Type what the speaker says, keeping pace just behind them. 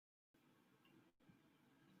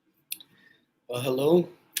Well, hello.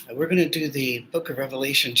 We're going to do the Book of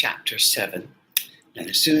Revelation, chapter 7. And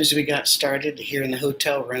as soon as we got started here in the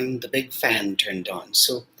hotel room, the big fan turned on.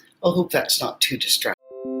 So I hope that's not too distracting.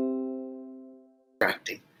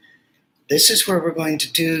 This is where we're going to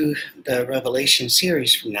do the Revelation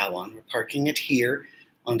series from now on. We're parking it here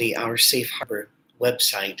on the Our Safe Harbor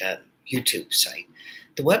website, YouTube site.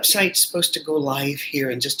 The website's supposed to go live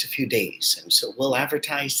here in just a few days. And so we'll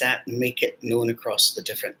advertise that and make it known across the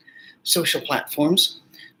different social platforms.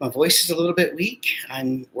 My voice is a little bit weak.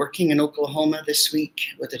 I'm working in Oklahoma this week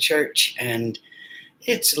with a church, and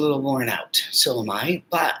it's a little worn out. So am I.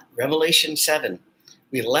 But Revelation 7,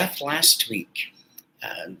 we left last week,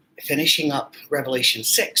 finishing up Revelation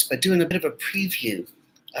 6, but doing a bit of a preview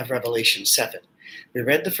of Revelation 7. We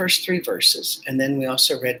read the first 3 verses, and then we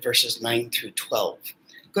also read verses 9 through 12.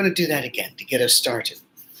 I'm going to do that again to get us started.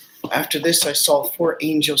 After this, I saw 4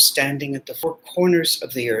 angels standing at the 4 corners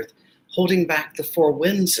of the earth, holding back the 4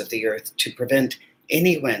 winds of the earth to prevent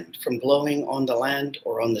any wind from blowing on the land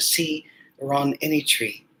or on the sea or on any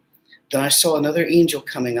tree. Then I saw another angel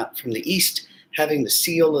coming up from the east, having the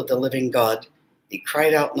seal of the living God. He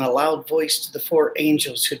cried out in a loud voice to the 4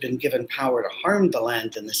 angels who had been given power to harm the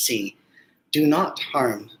land and the sea. Do not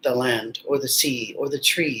harm the land or the sea or the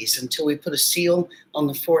trees until we put a seal on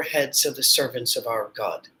the foreheads of the servants of our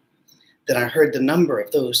God. Then I heard the number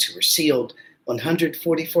of those who were sealed,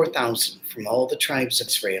 144,000 from all the tribes of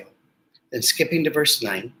Israel. Then skipping to verse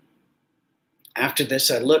 9. After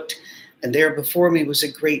this I looked, and there before me was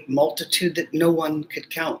a great multitude that no one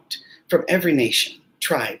could count, from every nation,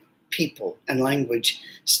 tribe, people, and language,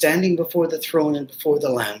 standing before the throne and before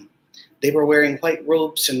the Lamb. They were wearing white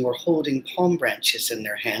robes and were holding palm branches in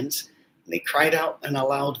their hands. And they cried out in a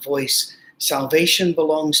loud voice, "Salvation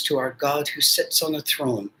belongs to our God who sits on the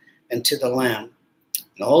throne and to the Lamb."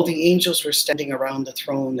 And all the angels were standing around the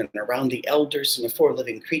throne and around the elders and the 4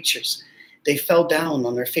 living creatures. They fell down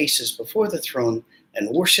on their faces before the throne and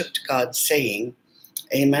worshipped God, saying,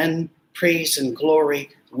 "Amen, praise and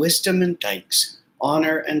glory, wisdom and thanks,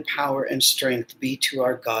 honor and power and strength be to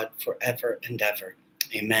our God forever and ever.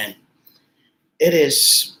 Amen." It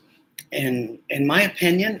is, in my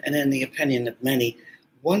opinion, and in the opinion of many,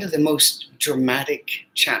 one of the most dramatic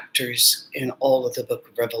chapters in all of the book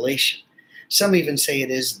of Revelation. Some even say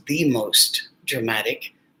it is the most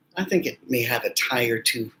dramatic. I think it may have a tie or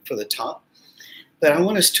two for the top. But I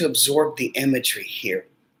want us to absorb the imagery here.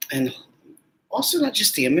 And also not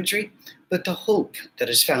just the imagery, but the hope that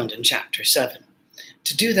is found in chapter 7.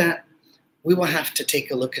 To do that, we will have to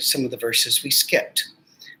take a look at some of the verses we skipped.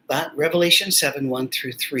 But Revelation 7, 1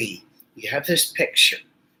 through 3, you have this picture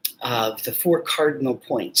of the 4 cardinal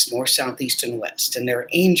points, north, south, east, and west. And there are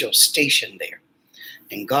angels stationed there.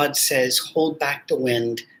 And God says, hold back the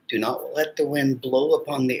wind. Do not let the wind blow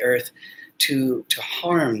upon the earth to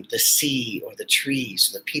harm the sea or the trees,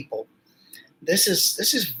 or the people. This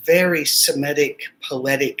is very Semitic,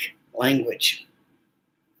 poetic language.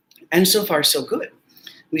 And so far, so good.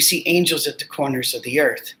 We see angels at the corners of the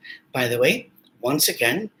earth. By the way, once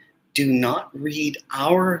again, do not read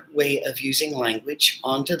our way of using language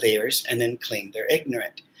onto theirs and then claim they're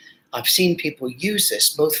ignorant. I've seen people use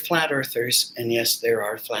this, both flat earthers, and yes, there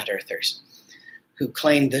are flat earthers, who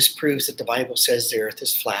claim this proves that the Bible says the earth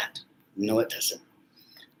is flat. No, it doesn't.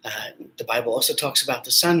 The Bible also talks about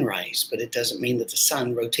the sunrise, but it doesn't mean that the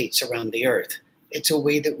sun rotates around the earth. It's a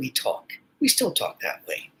way that we talk. We still talk that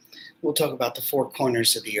way. We'll talk about the 4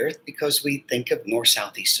 corners of the earth because we think of north,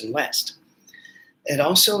 south, east, and west. It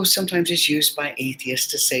also sometimes is used by atheists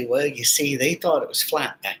to say, well, you see, they thought it was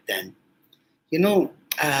flat back then. You know,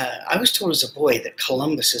 I was told as a boy that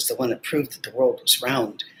Columbus is the one that proved that the world was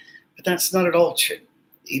round, but that's not at all true.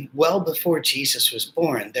 Well before Jesus was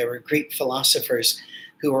born, there were Greek philosophers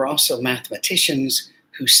who were also mathematicians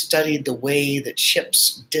who studied the way that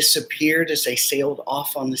ships disappeared as they sailed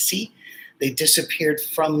off on the sea. They disappeared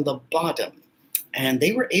from the bottom, and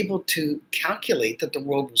they were able to calculate that the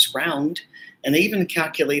world was round, and they even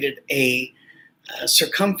calculated a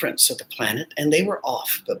circumference of the planet, and they were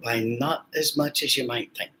off, but by not as much as you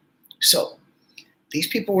might think. So these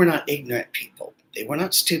people were not ignorant people. They were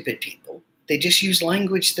not stupid people. They just used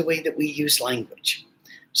language the way that we use language.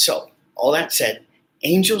 So all that said,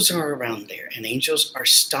 angels are around there, and angels are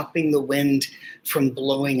stopping the wind from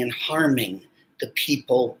blowing and harming the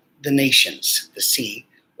people, the nations, the sea,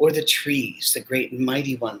 or the trees, the great and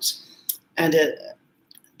mighty ones. And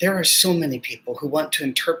there are so many people who want to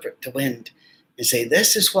interpret the wind and say,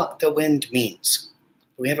 this is what the wind means.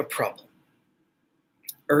 We have a problem.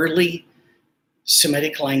 Early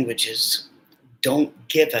Semitic languages don't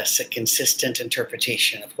give us a consistent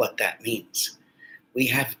interpretation of what that means. We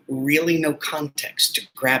have really no context to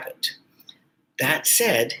grab it. That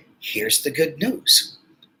said, here's the good news.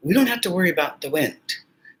 We don't have to worry about the wind,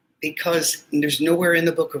 because there's nowhere in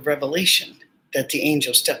the book of Revelation that the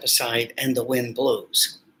angels step aside and the wind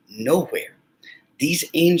blows. Nowhere. These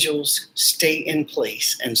angels stay in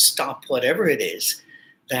place and stop whatever it is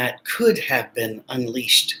that could have been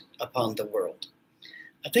unleashed upon the world.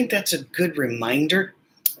 I think that's a good reminder,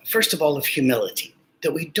 first of all, of humility,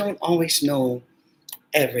 that we don't always know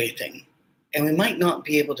everything, and we might not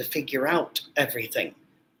be able to figure out everything,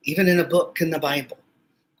 even in a book in the Bible.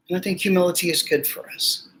 And I think humility is good for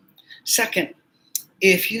us. Second,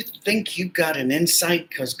 if you think you've got an insight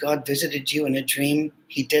because God visited you in a dream,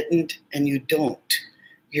 he didn't, and you don't.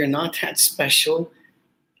 You're not that special.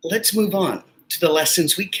 Let's move on to the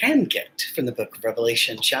lessons we can get from the book of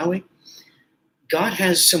Revelation, shall we? God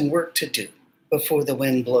has some work to do before the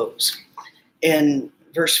wind blows. In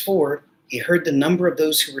verse 4, he heard the number of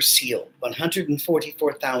those who were sealed,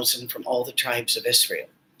 144,000 from all the tribes of Israel.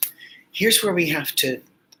 Here's where we have to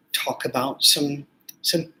talk about some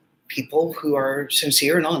people who are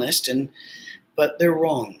sincere and honest, but they're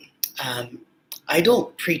wrong. I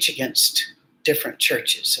don't preach against different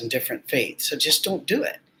churches and different faiths, so just don't do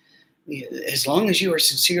it. As long as you are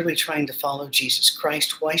sincerely trying to follow Jesus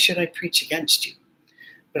Christ, why should I preach against you?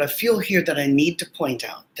 But I feel here that I need to point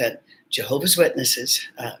out that Jehovah's Witnesses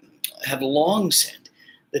have long said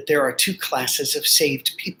that there are two classes of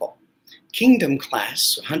saved people. Kingdom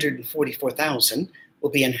class, 144,000, will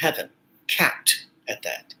be in heaven, capped at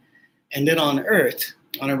that. And then on earth,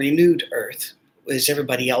 on a renewed earth, is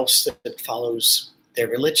everybody else that follows their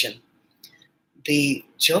religion. The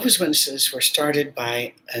Jehovah's Witnesses were started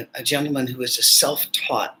by a gentleman who was a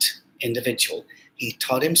self-taught individual. He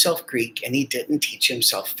taught himself Greek, and he didn't teach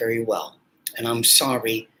himself very well. And I'm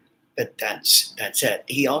sorry, but that's it.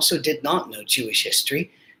 He also did not know Jewish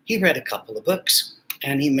history. He read a couple of books,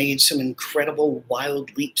 and he made some incredible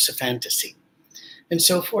wild leaps of fantasy. And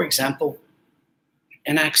so, for example,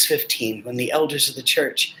 in Acts 15, when the elders of the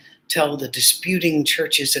church tell the disputing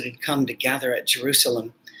churches that had come to gather at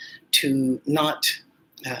Jerusalem to not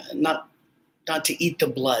to eat the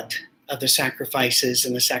blood of the sacrifices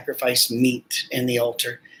and the sacrifice meat in the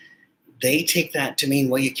altar, they take that to mean,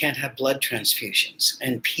 well, you can't have blood transfusions.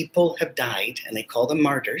 And people have died, and they call them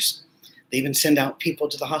martyrs. They even send out people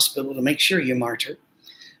to the hospital to make sure you martyr.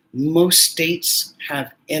 Most states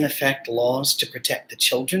have, in effect, laws to protect the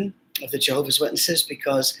children of the Jehovah's Witnesses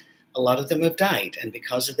because a lot of them have died. And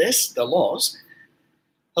because of this, the laws,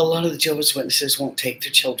 a lot of the Jehovah's Witnesses won't take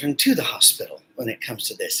their children to the hospital when it comes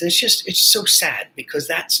to this. And it's so sad because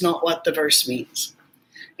that's not what the verse means.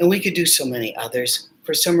 And we could do so many others.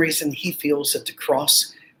 For some reason, he feels that the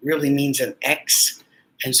cross really means an X.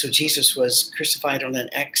 And so Jesus was crucified on an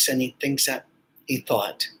X, and he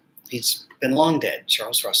thought, he's been long dead,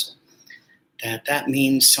 Charles Russell, that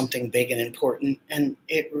means something big and important, and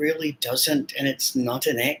it really doesn't, and it's not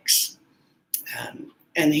an X.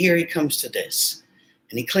 And here he comes to this,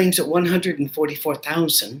 and he claims that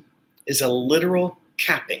 144,000 is a literal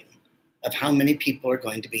capping of how many people are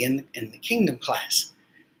going to be in the kingdom class.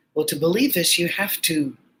 Well, to believe this, you have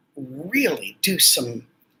to really do some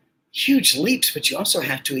huge leaps, but you also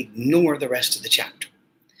have to ignore the rest of the chapter,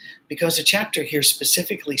 because the chapter here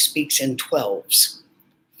specifically speaks in 12s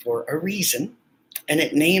for a reason, and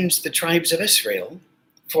it names the tribes of Israel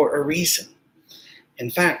for a reason. In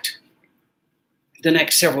fact, the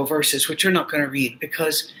next several verses, which we're not going to read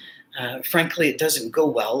because, frankly, it doesn't go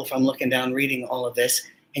well if I'm looking down reading all of this,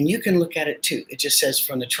 and you can look at it too. It just says,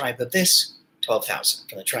 from the tribe of this, 12,000.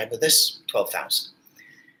 From the tribe of this, 12,000.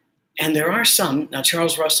 And there are some, now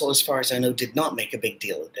Charles Russell, as far as I know, did not make a big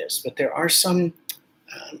deal of this, but there are some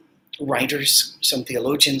writers, some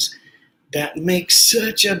theologians, that make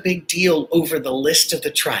such a big deal over the list of the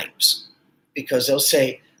tribes, because they'll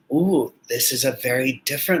say, ooh, this is a very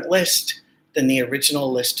different list than the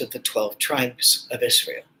original list of the 12 tribes of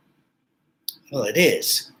Israel. Well, it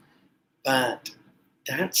is, but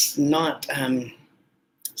that's not,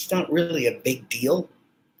 it's not really a big deal.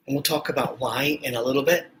 And we'll talk about why in a little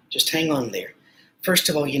bit. Just hang on there. First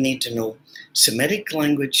of all, you need to know Semitic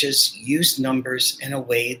languages use numbers in a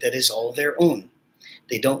way that is all their own.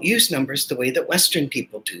 They don't use numbers the way that Western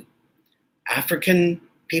people do. African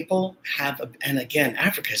people have, and again,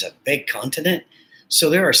 Africa is a big continent, so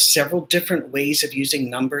there are several different ways of using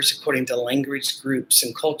numbers according to language groups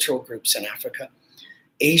and cultural groups in Africa.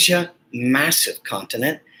 Asia, massive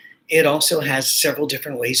continent, it also has several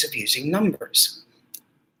different ways of using numbers.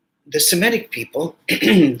 The Semitic people,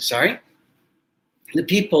 the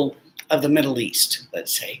people of the Middle East,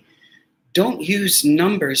 let's say, don't use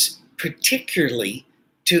numbers particularly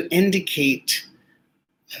to indicate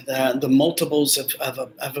the multiples of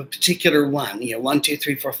a particular one, 1, 2,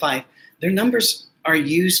 3, 4, 5. Their numbers are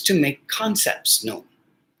used to make concepts known.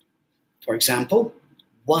 For example,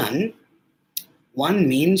 one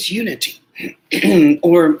means unity,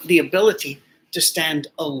 or the ability to stand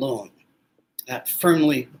alone,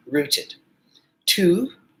 firmly rooted. 2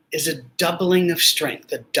 is a doubling of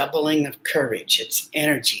strength, a doubling of courage, its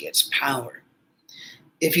energy, its power.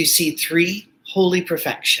 If you see 3, holy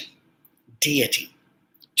perfection, deity,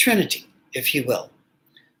 Trinity, if you will.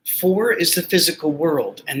 4 is the physical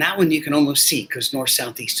world, and that one you can almost see because north,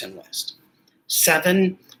 south, east, and west.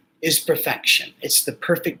 7 is perfection. It's the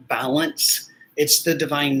perfect balance. It's the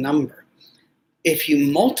divine number. If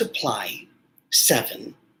you multiply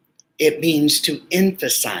 7, it means to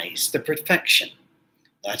emphasize the perfection.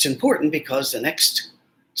 That's important because the next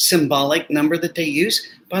symbolic number that they use,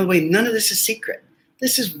 by the way, none of this is secret.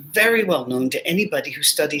 This is very well known to anybody who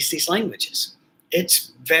studies these languages.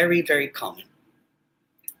 It's very, very common.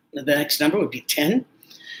 The next number would be 10.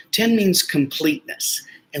 10 means completeness.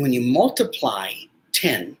 And when you multiply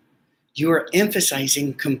 10, you are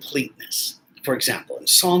emphasizing completeness. For example, in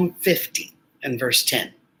Psalm 50 and verse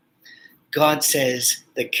 10, God says,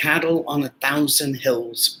 the cattle on 1,000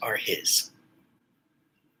 hills are his.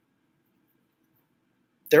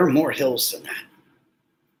 There are more hills than that.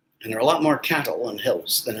 And there are a lot more cattle on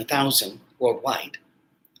hills than 1,000 worldwide.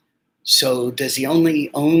 So does he only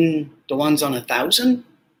own the ones on 1,000?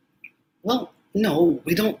 Well, no,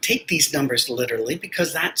 we don't take these numbers literally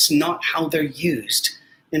because that's not how they're used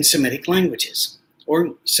in Semitic languages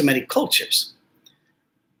or Semitic cultures.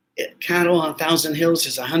 Cattle on 1,000 hills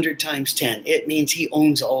is 100 times 10. It means he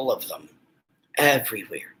owns all of them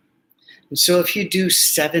everywhere. And so if you do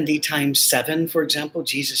 70 times 7, for example,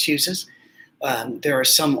 Jesus uses, there are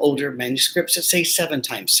some older manuscripts that say 7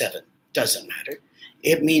 times 7. Doesn't matter.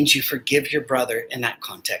 It means you forgive your brother in that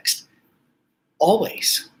context.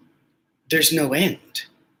 Always. There's no end.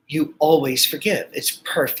 You always forgive. It's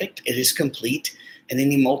perfect. It is complete. And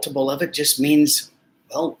any multiple of it just means,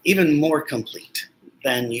 well, even more complete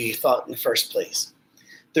than you thought in the first place.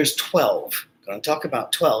 There's 12. I'm going to talk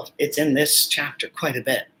about 12. It's in this chapter quite a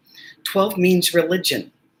bit. 12 means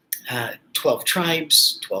religion. 12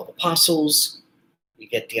 tribes, 12 apostles. You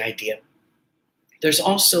get the idea. There's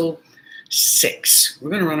also 6. We're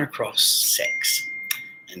going to run across 6.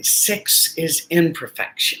 And 6 is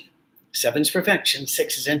imperfection. 7 is perfection.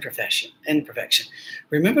 6 is imperfection.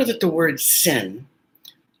 Remember that the word sin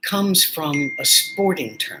comes from a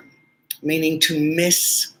sporting term, meaning to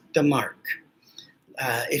miss the mark.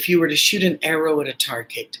 If you were to shoot an arrow at a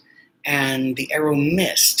target and the arrow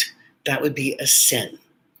missed, that would be a sin.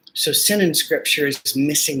 So sin in Scripture is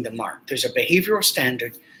missing the mark. There's a behavioral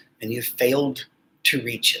standard and you've failed to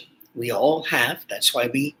reach it. We all have. That's why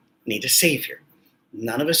we need a Savior.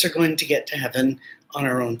 None of us are going to get to heaven on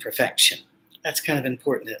our own perfection. That's kind of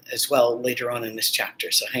important as well later on in this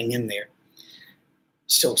chapter, so hang in there.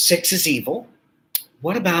 So 6 is evil.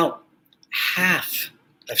 What about half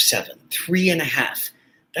of 7? 3.5.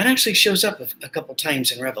 That actually shows up a couple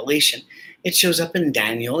times in Revelation. It shows up in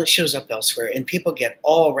Daniel. It shows up elsewhere. And people get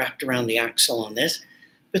all wrapped around the axle on this.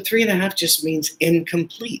 But 3.5 just means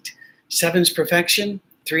incomplete. 7's perfection.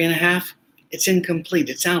 3.5, it's incomplete.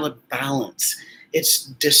 It's out of balance. It's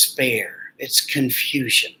despair. It's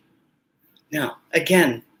confusion. Now,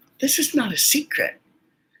 again, this is not a secret.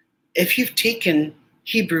 If you've taken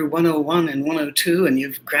Hebrew 101 and 102 and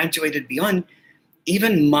you've graduated beyond,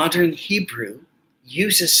 even modern Hebrew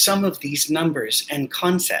uses some of these numbers and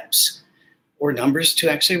concepts, or numbers to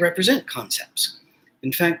actually represent concepts.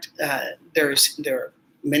 In fact, there are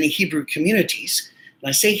many Hebrew communities, and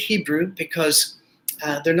I say Hebrew because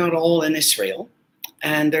they're not all in Israel,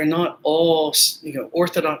 and they're not all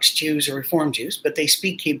Orthodox Jews or Reformed Jews, but they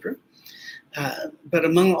speak Hebrew. But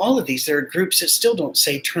among all of these, there are groups that still don't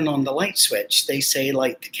say turn on the light switch. They say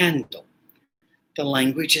light the candle. The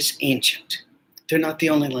language is ancient. They're not the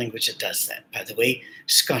only language that does that. By the way,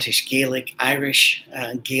 Scottish Gaelic, Irish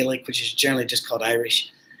Gaelic, which is generally just called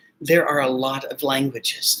Irish, there are a lot of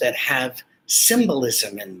languages that have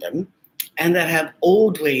symbolism in them and that have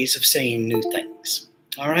old ways of saying new things.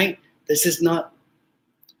 All right? This is not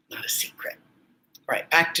a secret. All right,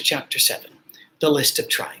 back to chapter 7, the list of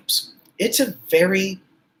tribes. It's a very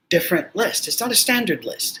different list. It's not a standard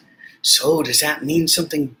list. So does that mean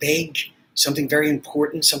something big, something very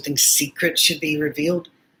important, something secret should be revealed?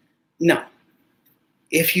 No.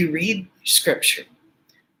 If you read Scripture,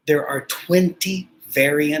 there are 20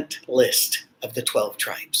 variant lists of the 12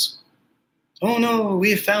 tribes. Oh no,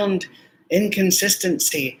 we have found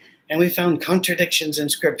inconsistency and we found contradictions in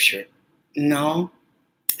Scripture. No,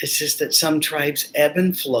 it's just that some tribes ebb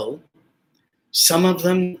and flow. Some of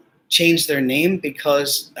them change their name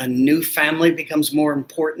because a new family becomes more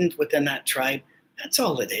important within that tribe. That's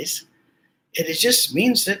all it is. It just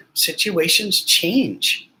means that situations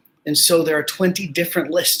change. And so there are 20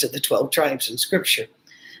 different lists of the 12 tribes in Scripture.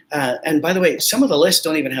 And by the way, some of the lists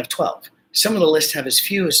don't even have 12. Some of the lists have as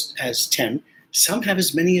few as 10. Some have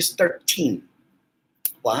as many as 13.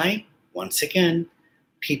 Why? Once again,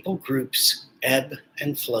 people groups ebb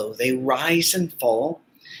and flow. They rise and fall.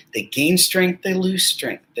 They gain strength, they lose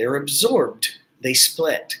strength. They're absorbed, they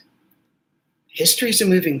split. History's a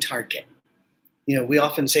moving target. We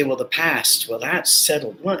often say, well, the past, well, that's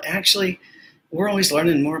settled. Well, actually, we're always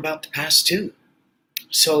learning more about the past too.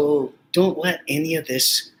 So don't let any of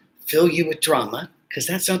this fill you with drama, because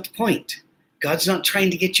that's not the point. God's not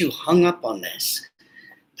trying to get you hung up on this.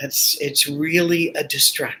 It's really a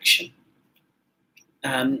distraction.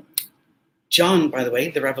 John, by the way,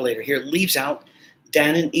 the Revelator here, leaves out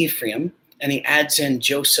Dan and Ephraim, and he adds in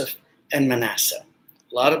Joseph and Manasseh.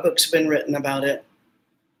 A lot of books have been written about it,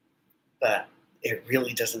 but it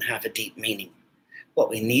really doesn't have a deep meaning. What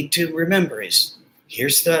we need to remember is here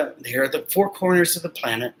are the four corners of the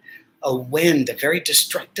planet. A wind, a very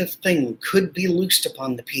destructive thing, could be loosed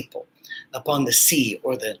upon the people, upon the sea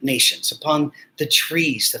or the nations, upon the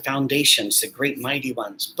trees, the foundations, the great mighty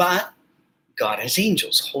ones. But God has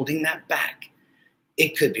angels holding that back.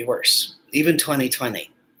 It could be worse. Even 2020,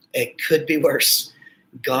 it could be worse.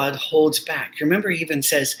 God holds back. Remember, he even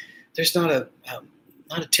says there's not a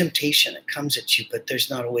temptation that comes at you, but there's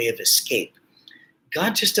not a way of escape.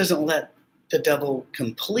 God just doesn't let the devil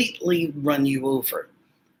completely run you over.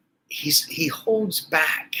 He holds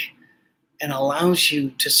back and allows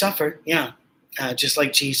you to suffer. Just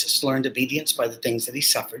like Jesus learned obedience by the things that he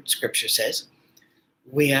suffered, Scripture says.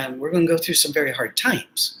 We're going to go through some very hard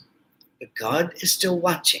times, but God is still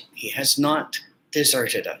watching. He has not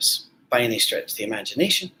deserted us by any stretch of the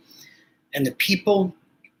imagination. And the people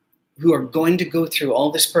who are going to go through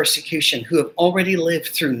all this persecution, who have already lived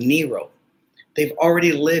through Nero, they've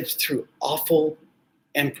already lived through awful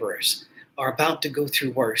emperors, are about to go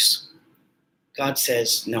through worse. God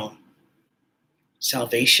says, no,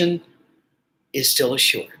 salvation is still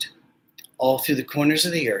assured. All through the corners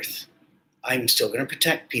of the earth, I'm still going to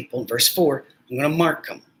protect people. Verse 4, I'm going to mark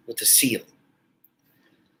them with a seal.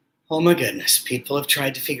 Oh my goodness, people have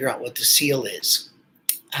tried to figure out what the seal is.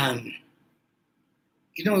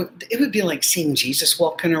 It would be like seeing Jesus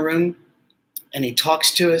walk in a room and he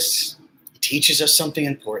talks to us, he teaches us something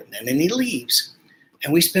important, and then he leaves.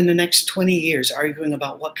 And we spend the next 20 years arguing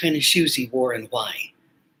about what kind of shoes he wore and why.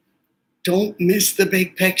 Don't miss the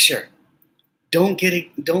big picture. Don't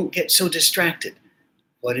get so distracted.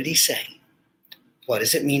 What did he say? What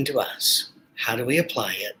does it mean to us? How do we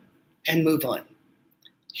apply it? And move on.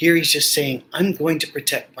 Here he's just saying, I'm going to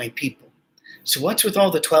protect my people. So what's with all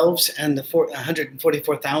the 12s and the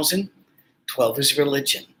 144,000? 12 is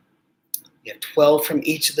religion. You have 12 from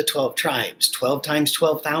each of the 12 tribes. 12 times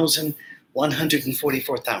 12,000,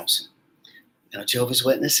 144,000. Now, Jehovah's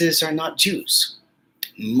Witnesses are not Jews.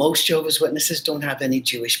 Most Jehovah's Witnesses don't have any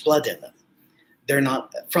Jewish blood in them. They're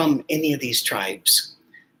not from any of these tribes.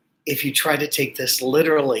 If you try to take this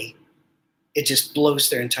literally, it just blows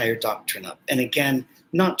their entire doctrine up. And again,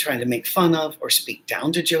 not trying to make fun of or speak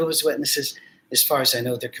down to Jehovah's Witnesses. As far as I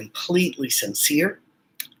know, they're completely sincere.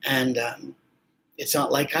 And it's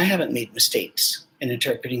not like I haven't made mistakes in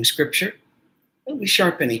interpreting Scripture. But we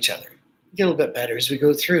sharpen each other, get a little bit better as we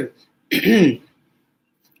go through. The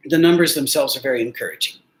numbers themselves are very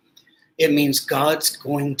encouraging. It means God's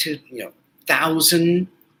going to, 1,000,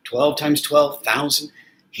 12 times 12,000.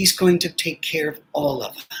 He's going to take care of all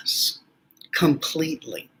of us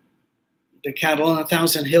completely. The cattle on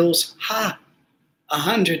 1,000 hills,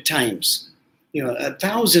 100 times,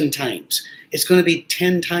 1,000 times. It's going to be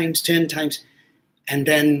 10 times, 10 times. And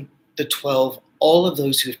then the 12, all of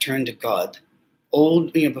those who've turned to God,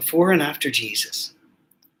 before and after Jesus,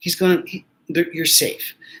 you're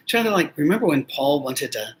safe. Try to remember when Paul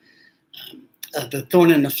wanted the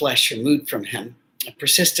thorn in the flesh removed from him, a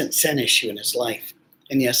persistent sin issue in his life.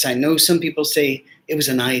 And yes, I know some people say it was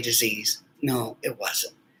an eye disease. No, it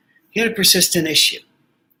wasn't. He had a persistent issue.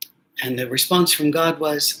 And the response from God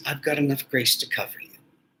was, I've got enough grace to cover you.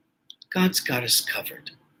 God's got us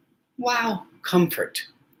covered. Wow, comfort.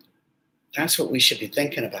 That's what we should be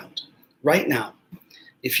thinking about. Right now,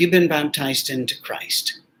 if you've been baptized into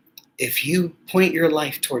Christ, if you point your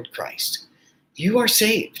life toward Christ, you are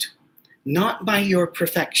saved, not by your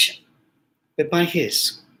perfection, but by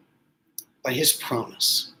His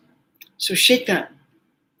promise. So shake that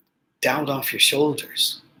doubt off your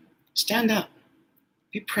shoulders. Stand up.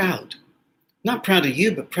 Be proud. Not proud of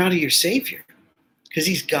you, but proud of your Savior, because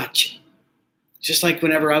he's got you. Just like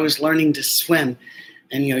whenever I was learning to swim,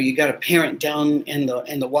 and you got a parent down in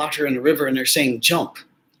the water in the river, and they're saying, "Jump,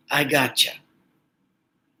 I got you."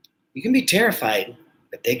 You can be terrified,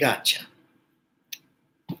 but they got you.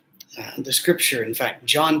 The scripture, in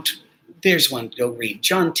fact, there's one to go read.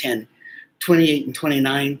 John 10:28 and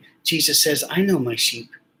 29. Jesus says, "I know my sheep,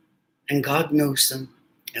 and God knows them,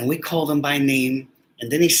 and we call them by name."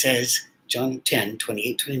 And then he says, John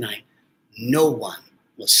 10:28, 29, "No one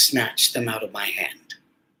will snatch them out of my hand."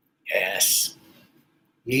 Yes.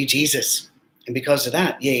 Yea, Jesus. And because of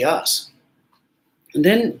that, yea, us. And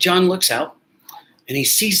then John looks out, and he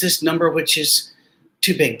sees this number, which is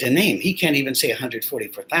too big to name. He can't even say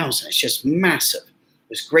 144,000. It's just massive.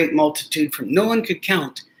 This great multitude from no one could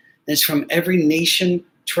count. And it's from every nation,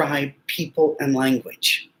 tribe, people, and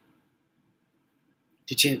language.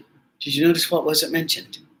 Did you notice what wasn't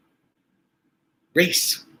mentioned?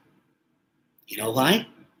 Race. You know why?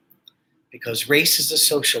 Because race is a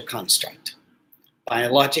social construct.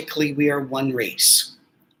 Biologically, we are one race.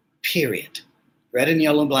 Period. Red and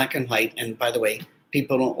yellow, black and white. And by the way,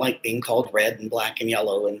 people don't like being called red and black and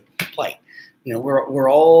yellow and white.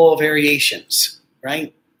 We're all variations,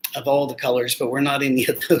 right, of all the colors, but we're not any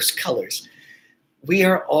of those colors. We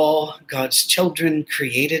are all God's children,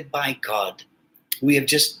 created by God. We have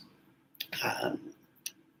just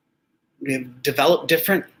we have developed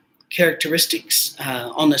different characteristics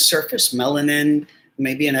on the surface, melanin,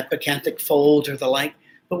 maybe an epicanthic fold or the like,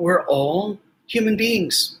 but we're all human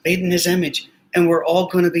beings made in his image, and we're all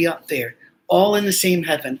going to be up there, all in the same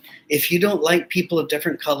heaven. If you don't like people of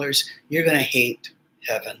different colors, you're going to hate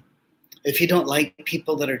heaven. If you don't like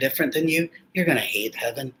people that are different than you, you're going to hate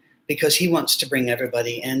heaven, because he wants to bring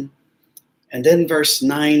everybody in. And then verse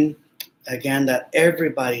 9, again, that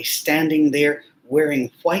everybody standing there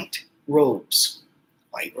wearing white robes.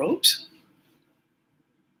 White robes?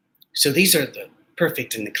 So these are the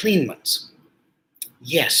perfect and the clean ones.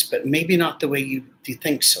 Yes, but maybe not the way you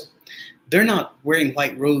think so. They're not wearing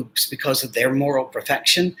white robes because of their moral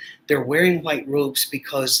perfection. They're wearing white robes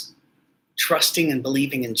because trusting and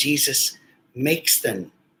believing in Jesus makes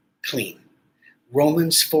them clean.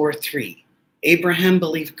 Romans 4:3. Abraham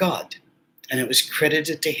believed God, and it was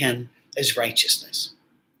credited to him as righteousness.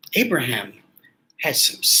 Abraham had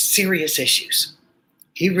some serious issues.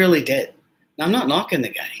 He really did. Now, I'm not knocking the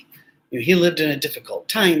guy. He lived in a difficult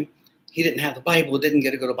time. He didn't have the Bible, didn't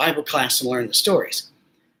get to go to Bible class and learn the stories.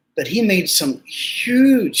 But he made some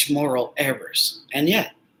huge moral errors. And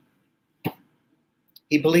yet,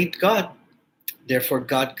 he believed God. Therefore,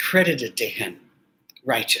 God credited to him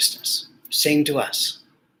righteousness. Same to us.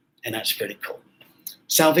 And that's pretty cool.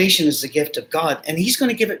 Salvation is the gift of God, and he's going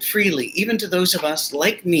to give it freely, even to those of us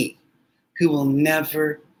like me, who will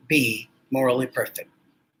never be morally perfect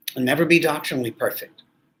and never be doctrinally perfect.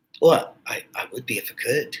 Well, I would be if I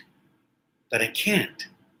could, but I can't.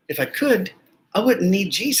 If I could, I wouldn't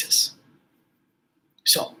need Jesus.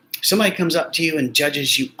 So, somebody comes up to you and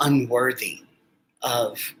judges you unworthy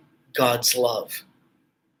of God's love.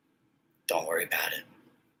 Don't worry about it.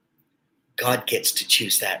 God gets to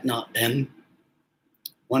choose that, not them.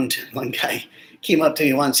 One guy came up to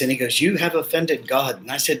me once and he goes, "You have offended God." And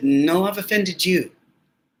I said, "No, I've offended you.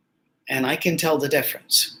 And I can tell the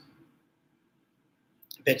difference."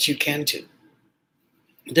 I bet you can too.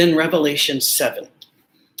 Then Revelation 7.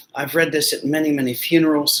 I've read this at many, many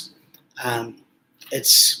funerals.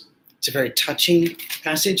 It's a very touching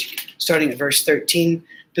passage, starting at verse 13.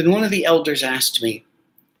 Then one of the elders asked me,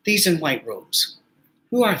 "These in white robes,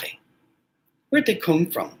 who are they? Where'd they come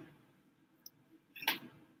from?"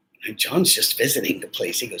 And John's just visiting the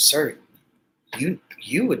place. He goes, "Sir,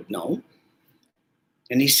 you would know."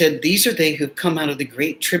 And he said, "These are they who've come out of the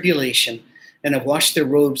great tribulation and have washed their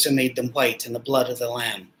robes and made them white in the blood of the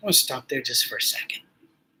Lamb." I want to stop there just for a second.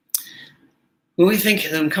 When we think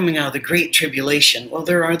of them coming out of the great tribulation, well,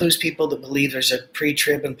 there are those people that believe there's a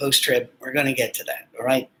pre-trib and post-trib. We're going to get to that, all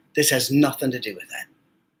right? This has nothing to do with that.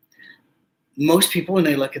 Most people, when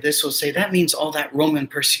they look at this, will say, that means all that Roman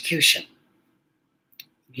persecution.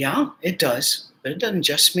 Yeah, it does, but it doesn't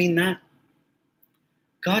just mean that.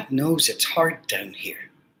 God knows it's hard down here.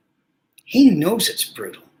 He knows it's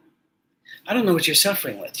brutal. I don't know what you're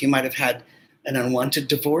suffering with. You might have had an unwanted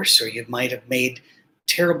divorce, or you might have made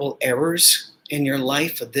terrible errors in your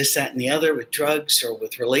life of this, that, and the other, with drugs or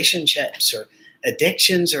with relationships or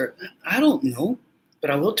addictions, or I don't know, but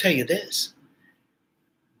I will tell you this.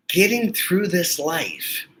 Getting through this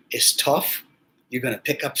life is tough. You're going to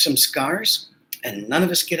pick up some scars, and none of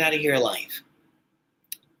us get out of here alive.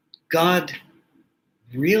 God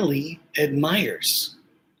really admires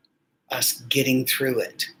us getting through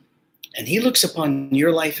it. And he looks upon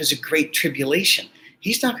your life as a great tribulation.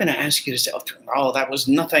 He's not going to ask you to say, oh, that was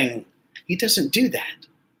nothing. He doesn't do that.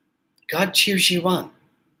 God cheers you on.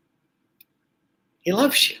 He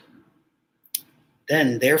loves you.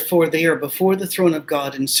 Then, therefore, they are before the throne of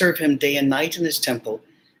God and serve him day and night in his temple,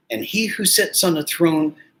 and he who sits on the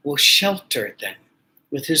throne will shelter them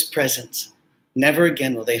with his presence. Never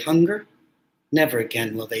again will they hunger, never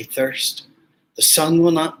again will they thirst. The sun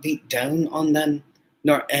will not beat down on them,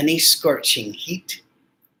 nor any scorching heat.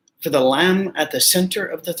 For the Lamb at the center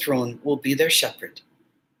of the throne will be their shepherd.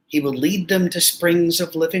 He will lead them to springs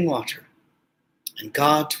of living water, and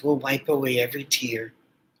God will wipe away every tear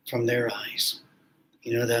from their eyes.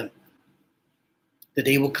 You know, the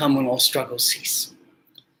day will come when all struggles cease.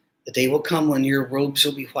 The day will come when your robes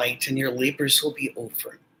will be white and your labors will be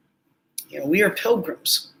over. You know, we are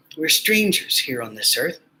pilgrims. We're strangers here on this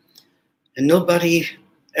earth. And nobody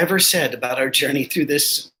ever said about our journey through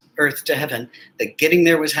this earth to heaven that getting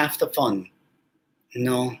there was half the fun.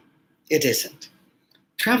 No, it isn't.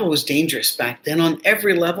 Travel was dangerous back then on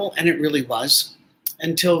every level, and it really was,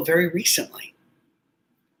 until very recently.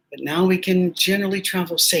 But now we can generally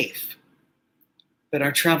travel safe. But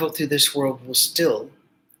our travel through this world will still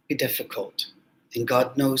be difficult. And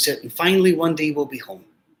God knows it. And finally, one day we'll be home.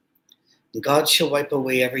 And God shall wipe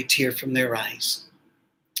away every tear from their eyes.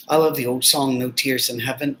 I love the old song, No Tears in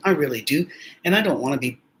Heaven. I really do. And I don't want to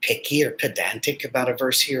be picky or pedantic about a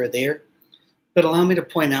verse here or there. But allow me to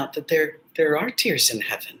point out that there are tears in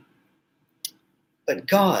heaven. But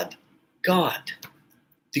God,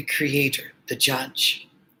 the Creator, the Judge,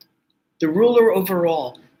 the ruler over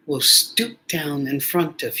all, will stoop down in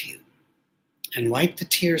front of you and wipe the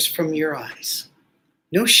tears from your eyes.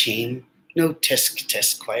 No shame, no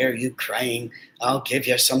tisk, why are you crying? I'll give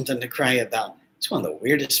you something to cry about. It's one of the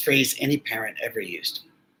weirdest phrases any parent ever used.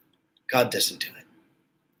 God doesn't do it.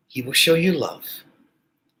 He will show you love.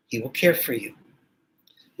 He will care for you.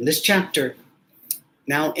 And this chapter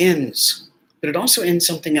now ends, but it also ends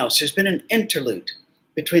something else. There's been an interlude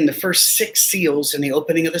between the first 6 seals and the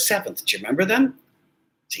opening of the 7th. Do you remember them?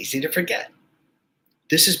 It's easy to forget.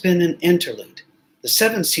 This has been an interlude. The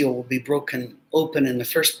 7th seal will be broken open in the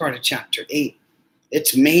first part of chapter 8.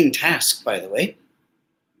 Its main task, by the way,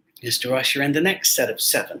 is to usher in the next set of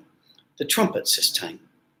 7, the trumpets this time.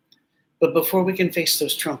 But before we can face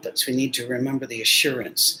those trumpets, we need to remember the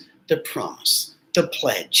assurance, the promise, the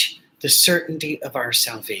pledge, the certainty of our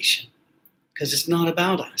salvation. Because it's not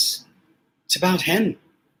about us. It's about him.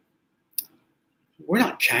 We're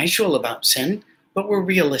not casual about sin, but we're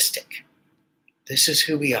realistic. This is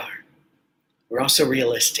who we are. We're also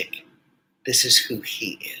realistic. This is who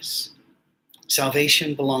he is.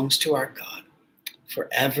 Salvation belongs to our God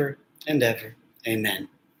forever and ever. Amen.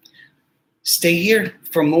 Stay here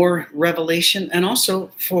for more revelation and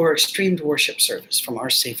also for streamed worship service from our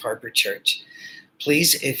Safe Harbor Church.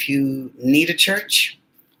 Please, if you need a church,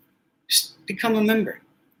 become a member.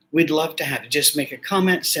 We'd love to have you. Just make a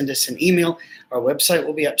comment, send us an email. Our website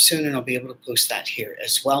will be up soon, and I'll be able to post that here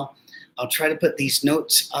as well. I'll try to put these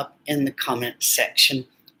notes up in the comment section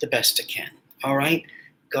the best I can. All right?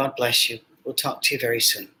 God bless you. We'll talk to you very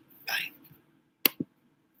soon.